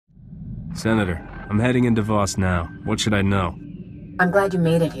Senator, I'm heading into Voss now. What should I know? I'm glad you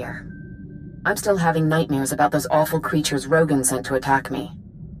made it here. I'm still having nightmares about those awful creatures Rogan sent to attack me.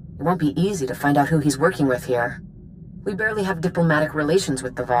 It won't be easy to find out who he's working with here. We barely have diplomatic relations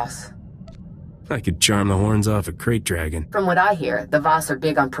with the Voss. I could charm the horns off a crate dragon. From what I hear, the Voss are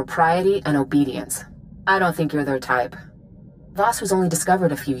big on propriety and obedience. I don't think you're their type. Voss was only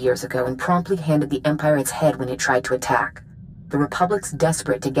discovered a few years ago and promptly handed the Empire its head when it tried to attack. The Republic's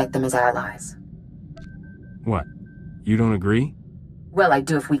desperate to get them as allies. What? You don't agree? Well, I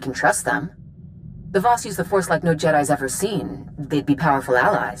do if we can trust them. The Voss use the Force like no Jedi's ever seen. They'd be powerful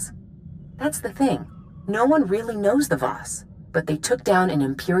allies. That's the thing. No one really knows the Voss, but they took down an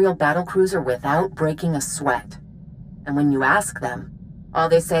Imperial battlecruiser without breaking a sweat. And when you ask them, all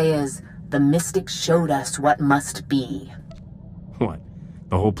they say is, "The Mystics showed us what must be." What?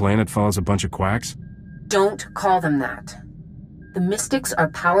 The whole planet follows a bunch of quacks? Don't call them that. The Mystics are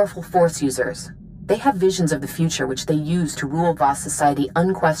powerful Force users. They have visions of the future which they use to rule Voss society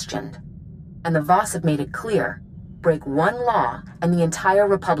unquestioned. And the Voss have made it clear, break one law and the entire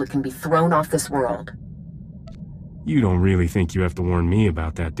Republic can be thrown off this world. You don't really think you have to warn me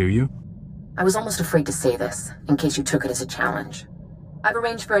about that, do you? I was almost afraid to say this, in case you took it as a challenge. I've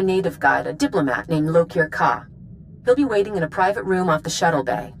arranged for a native guide, a diplomat named Lokir-Ka. He'll be waiting in a private room off the shuttle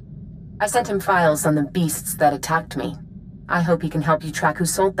bay. I sent him files on the beasts that attacked me. I hope he can help you track who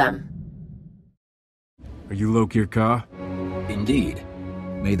sold them. Are you Lokir-Ka? Indeed.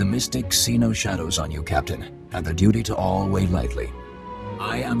 May the Mystics see no shadows on you, Captain, and the duty to all weigh lightly.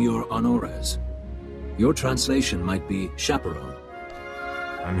 I am your honores. Your translation might be chaperone.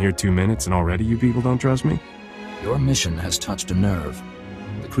 I'm here 2 minutes and already you people don't trust me? Your mission has touched a nerve.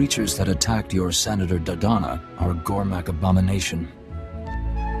 The creatures that attacked your Senator Dodonna are a Gormak abomination.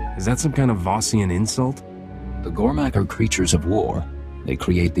 Is that some kind of Vossian insult? The Gormak are creatures of war. They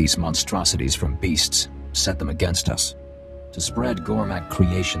create these monstrosities from beasts, set them against us. To spread Gormak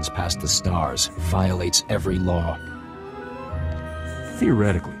creations past the stars violates every law.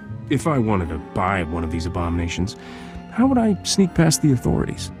 Theoretically, if I wanted to buy one of these abominations, how would I sneak past the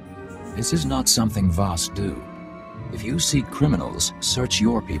authorities? This is not something Voss do. If you seek criminals, search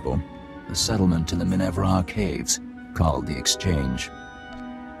your people. The settlement in the Minevra caves, called the Exchange.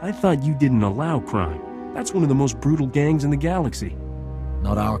 I thought you didn't allow crime. That's one of the most brutal gangs in the galaxy.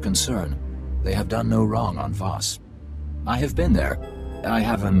 Not our concern. They have done no wrong on Voss. I have been there. I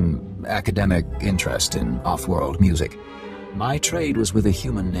have an academic interest in off-world music. My trade was with a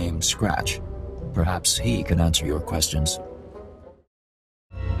human named Scratch. Perhaps he can answer your questions.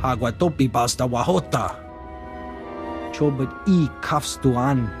 Hagwatopi basta wahota. Chobot I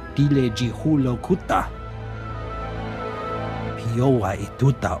kafstuan dile jihulo kuta. Pioa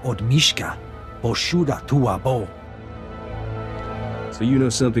ituta odmishka. Boshuda tuabo. So you know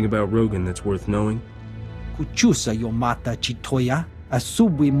something about Rogan that's worth knowing? Kuchusa yomata chitoya,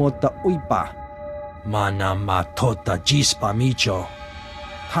 asubwi mota uipa. Mana matota jispa micho.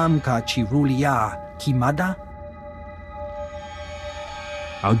 Tamka chirulia kimada?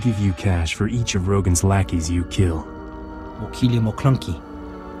 I'll give you cash for each of Rogan's lackeys you kill. Mokili moklunki.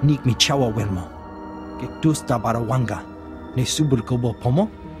 Nik mi chawa welmo. Gektusta barawanga. Ne suburkobo pomo?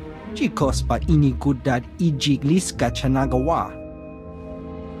 Chikos pa ini kudad ijigliska chanagawa.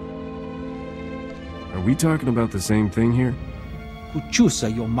 Are we talking about the same thing here? Kuchusa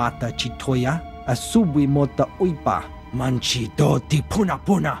yomata chitoya, asubwi mota uipa, manchi do ti puna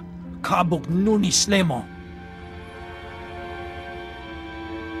puna, kabuk nuni slemo.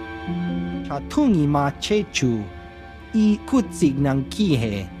 Chatungi ma chechu, I kutsig nang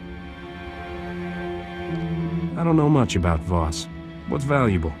kihe. I don't know much about Voss. What's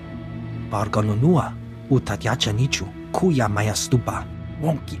valuable? Bargalonua, utatyacha nichu, kuya maya stupa.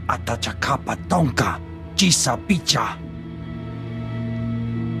 Wonki atachakapa tonka, jisa picha.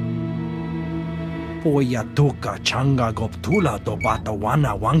 Poya tuka changa goptula do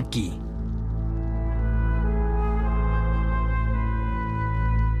batawana wanki.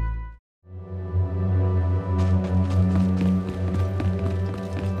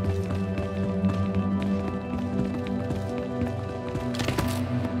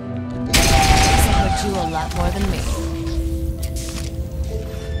 Do a lot more than me.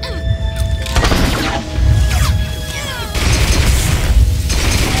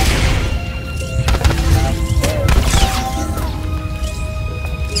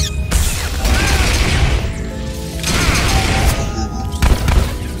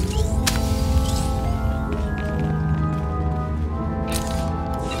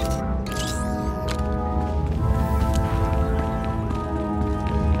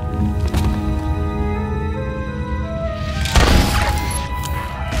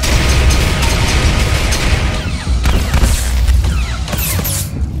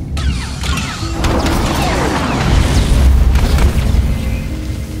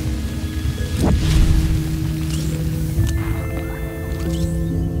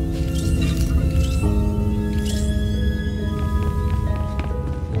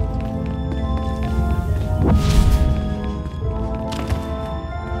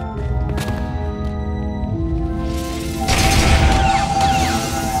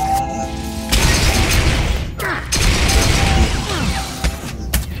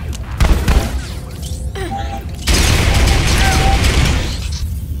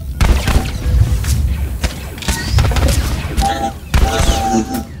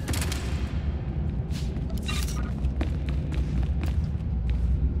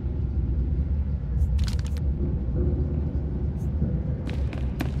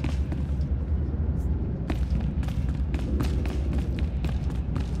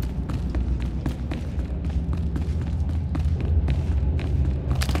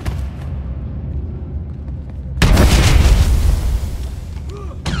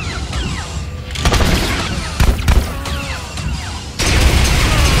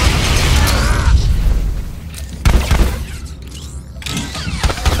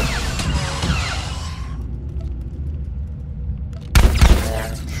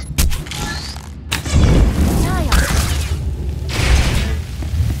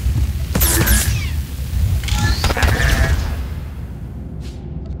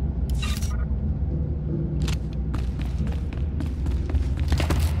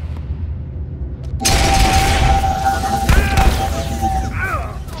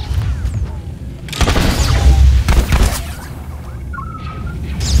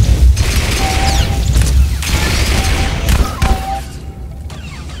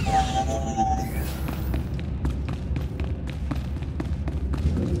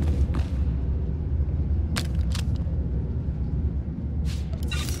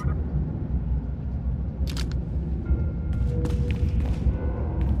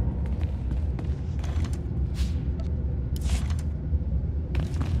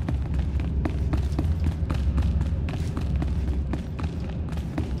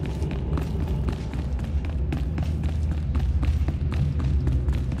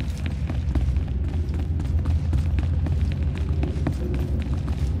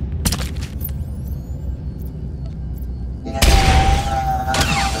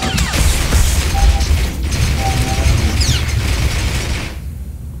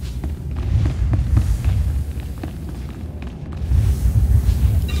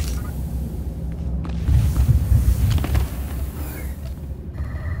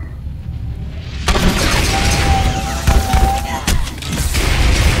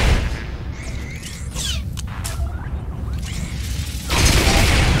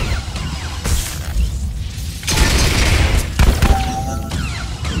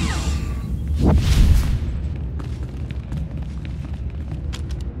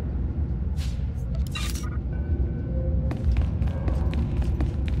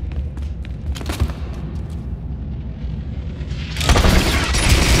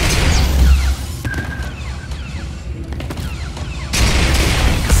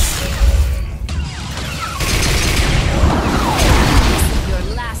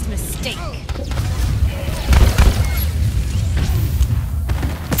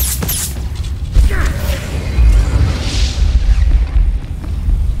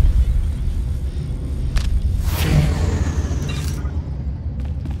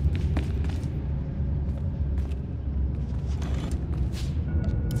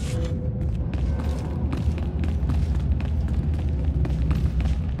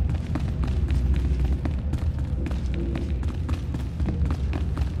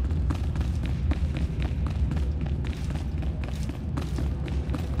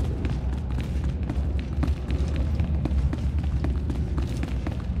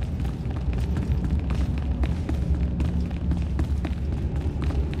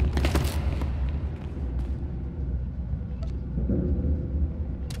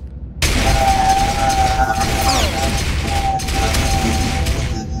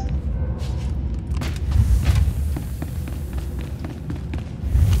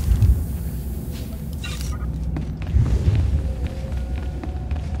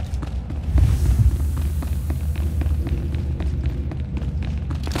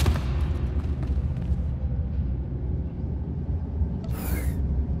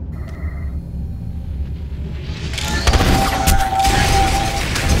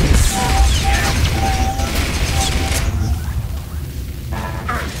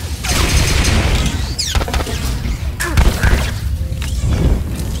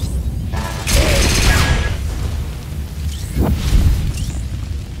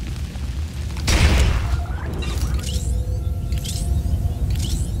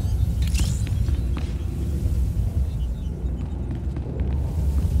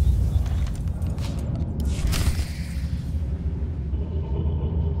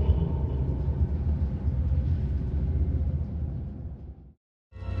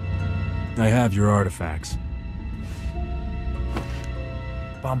 I have your artifacts.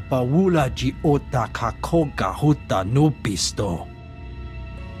 Pampawula ji ota kakoga huta nupisto.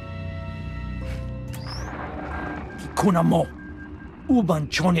 Kikuna mo. Uban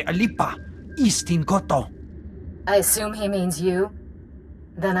chone alipa. Istin koto. I assume he means you?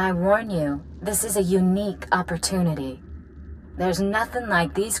 Then I warn you, this is a unique opportunity. There's nothing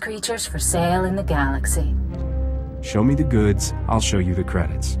like these creatures for sale in the galaxy. Show me the goods, I'll show you the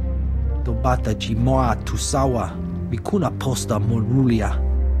credits. Tobata jimoa tusawa. Bikuna posta morulia.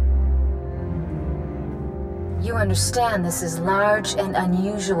 You understand this is large and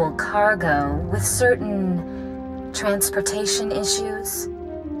unusual cargo with certain transportation issues?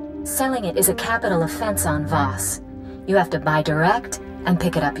 Selling it is a capital offense on Voss. You have to buy direct and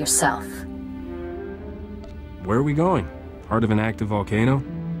pick it up yourself. Where are we going? Heart of an active volcano?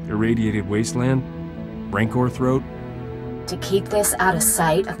 Irradiated wasteland? Rancor throat? To keep this out of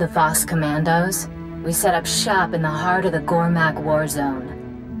sight of the Voss commandos, we set up shop in the heart of the Gormak war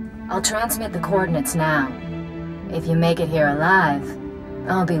zone. I'll transmit the coordinates now. If you make it here alive,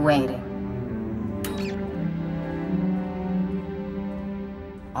 I'll be waiting.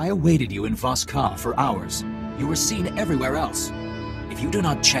 I awaited you in Voss-Ka for hours. You were seen everywhere else. If you do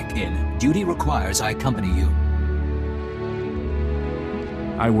not check in, duty requires I accompany you.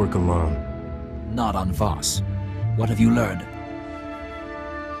 I work alone. Not on Voss. What have you learned?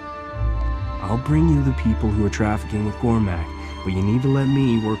 I'll bring you the people who are trafficking with Gormak, but you need to let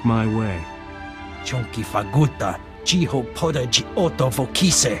me work my way. Chonki faguta. Jiho poda ji oto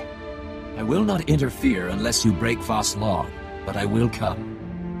vokise. I will not interfere unless you break Voss law, but I will come.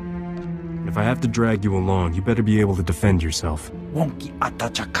 If I have to drag you along, you better be able to defend yourself. Wonki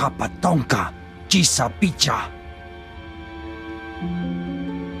atachakapa tonka. Jisa picha.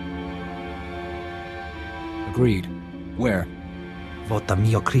 Agreed. Where? Vota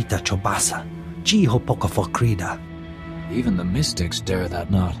miokrita chobasa. Jiho poka fokrida. Even the mystics dare that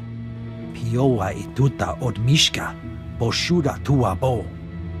not. Pioa ituta od mishka. Boshuda tua bo.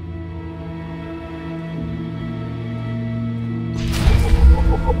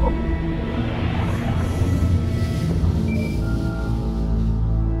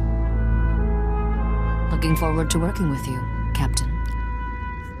 Looking forward to working with you, Captain.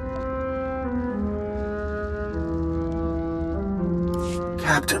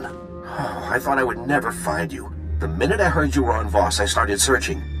 Captain, I thought I would never find you. The minute I heard you were on Voss, I started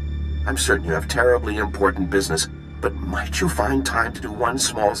searching. I'm certain you have terribly important business, but might you find time to do one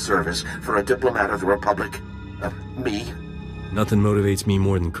small service for a diplomat of the Republic? Me? Nothing motivates me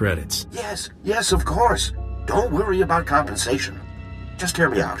more than credits. Yes, of course. Don't worry about compensation. Just hear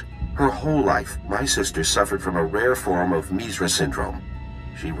me out. Her whole life, my sister suffered from a rare form of Misra syndrome.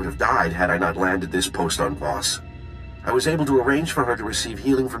 She would have died had I not landed this post on Voss. I was able to arrange for her to receive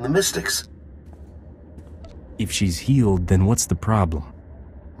healing from the mystics. If she's healed, then what's the problem?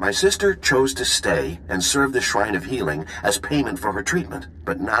 My sister chose to stay and serve the Shrine of Healing as payment for her treatment.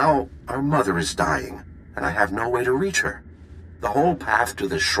 But now, our mother is dying, and I have no way to reach her. The whole path to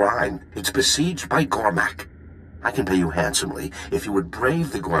the shrine, it's besieged by Gormak. I can pay you handsomely if you would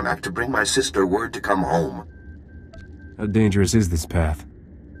brave the Gormak to bring my sister word to come home. How dangerous is this path?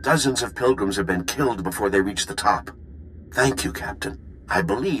 Dozens of pilgrims have been killed before they reach the top. Thank you, Captain. I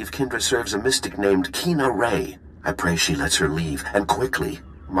believe Kindra serves a mystic named Kina Ray. I pray she lets her leave, and quickly.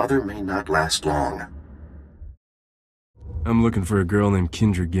 Mother may not last long. I'm looking for a girl named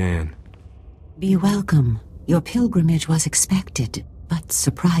Kindra Gan. Be welcome. Your pilgrimage was expected, but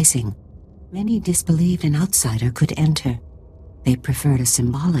surprising. Many disbelieved an outsider could enter. They preferred a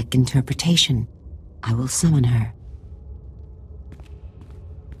symbolic interpretation. I will summon her.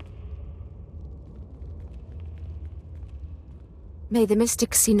 May the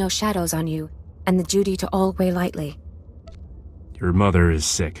mystics see no shadows on you, and the duty to all weigh lightly. Your mother is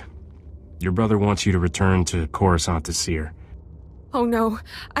sick. Your brother wants you to return to Coruscant to see her. Oh no,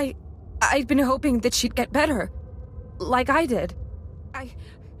 I'd been hoping that she'd get better. Like I did.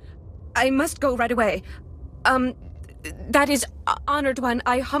 I must go right away. That is, Honored One,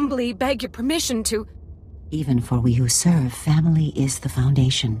 I humbly beg your permission to... Even for we who serve, family is the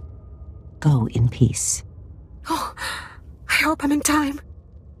foundation. Go in peace. Oh, I hope I'm in time.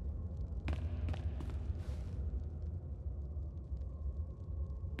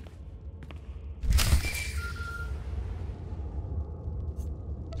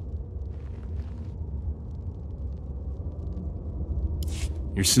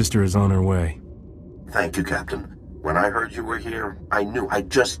 Your sister is on her way. Thank you, Captain. When I heard you were here, I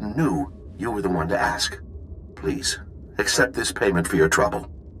just knew you were the one to ask. Please, accept this payment for your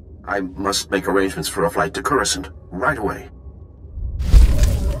trouble. I must make arrangements for a flight to Coruscant right away.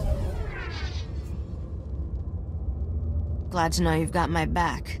 Glad to know you've got my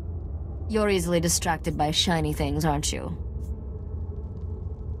back. You're easily distracted by shiny things, aren't you?